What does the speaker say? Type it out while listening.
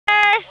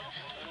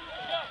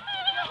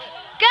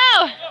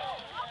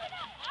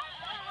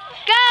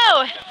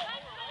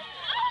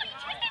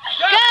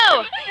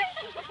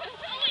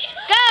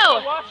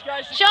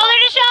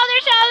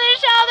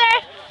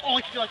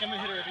feel like I'm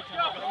gonna hit her every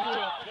time.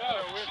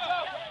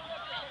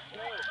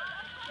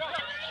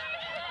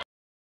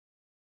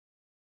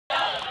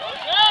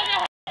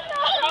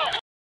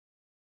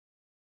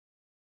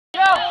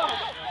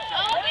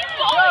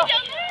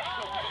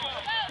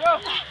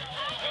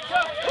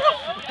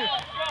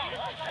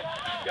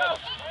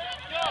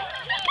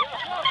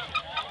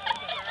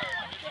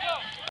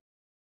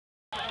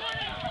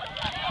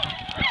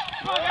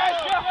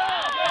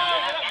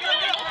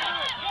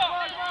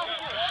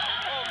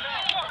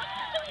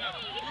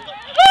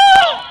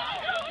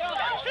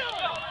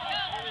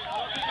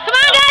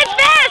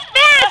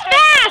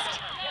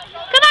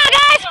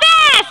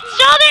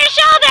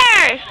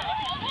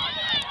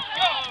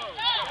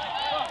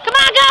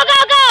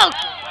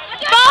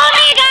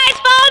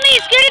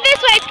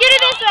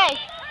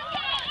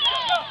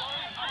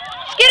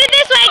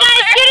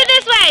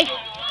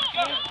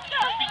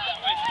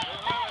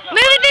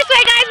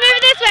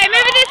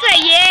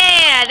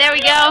 There we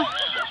go.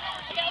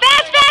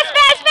 Fast, fast,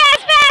 fast,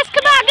 fast, fast.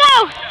 Come on, go.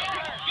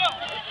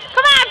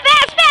 Come on,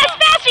 fast, fast,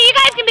 faster. You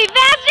guys can be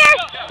faster.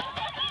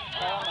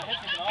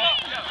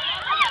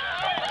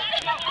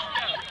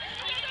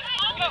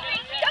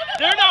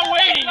 They're not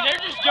waiting.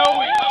 They're just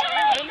going.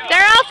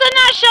 They're also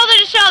not shoulder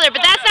to shoulder,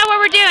 but that's not what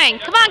we're doing.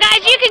 Come on,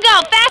 guys. You can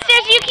go. Fast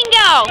as you can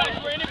go.